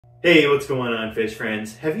Hey, what's going on, fish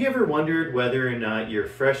friends? Have you ever wondered whether or not your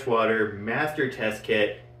freshwater master test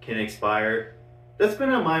kit can expire? That's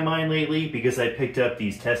been on my mind lately because I picked up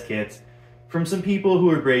these test kits from some people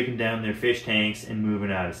who are breaking down their fish tanks and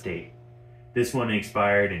moving out of state. This one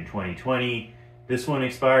expired in 2020, this one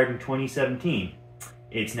expired in 2017.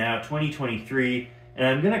 It's now 2023, and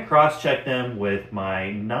I'm going to cross-check them with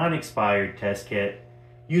my non-expired test kit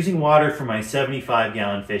using water from my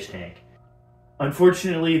 75-gallon fish tank.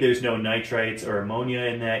 Unfortunately, there's no nitrites or ammonia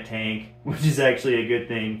in that tank, which is actually a good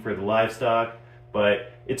thing for the livestock,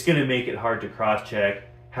 but it's going to make it hard to cross-check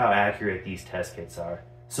how accurate these test kits are.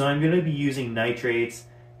 So I'm going to be using nitrates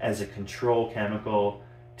as a control chemical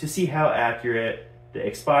to see how accurate the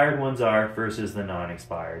expired ones are versus the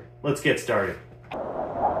non-expired. Let's get started.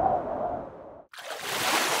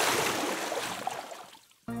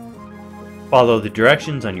 Follow the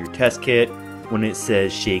directions on your test kit. When it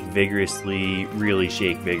says shake vigorously, really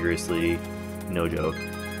shake vigorously, no joke.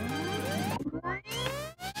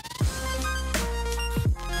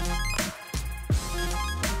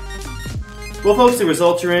 Well folks, the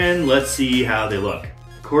results are in. Let's see how they look.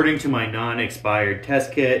 According to my non-expired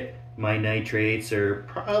test kit, my nitrates are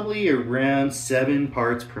probably around 7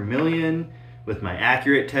 parts per million. With my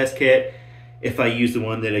accurate test kit, if I use the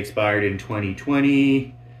one that expired in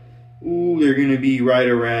 2020, they're gonna be right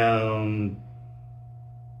around,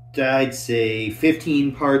 I'd say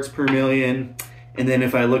 15 parts per million. And then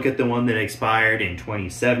if I look at the one that expired in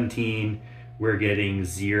 2017, we're getting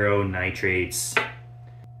 0 nitrates.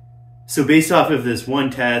 So based off of this one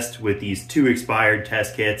test with these 2 expired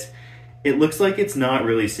test kits, it looks like it's not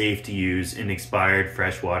really safe to use an expired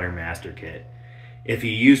freshwater master kit. If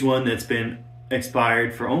you use one that's been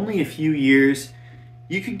expired for only a few years,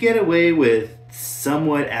 you could get away with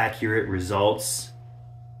somewhat accurate results.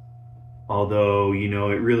 Although,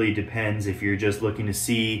 it really depends. If you're just looking to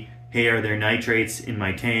see, hey, are there nitrates in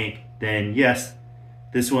my tank? Then yes,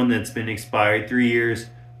 this one that's been expired 3 years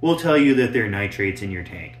will tell you that there are nitrates in your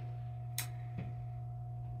tank.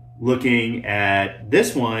 Looking at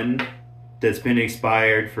this one that's been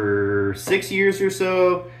expired for 6 years or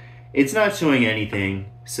so, it's not showing anything.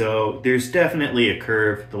 So there's definitely a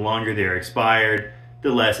curve. The longer they're expired,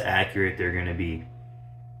 the less accurate they're going to be.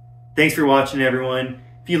 Thanks for watching, everyone.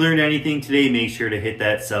 If you learned anything today, make sure to hit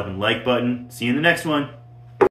that sub and like button. See you in the next one.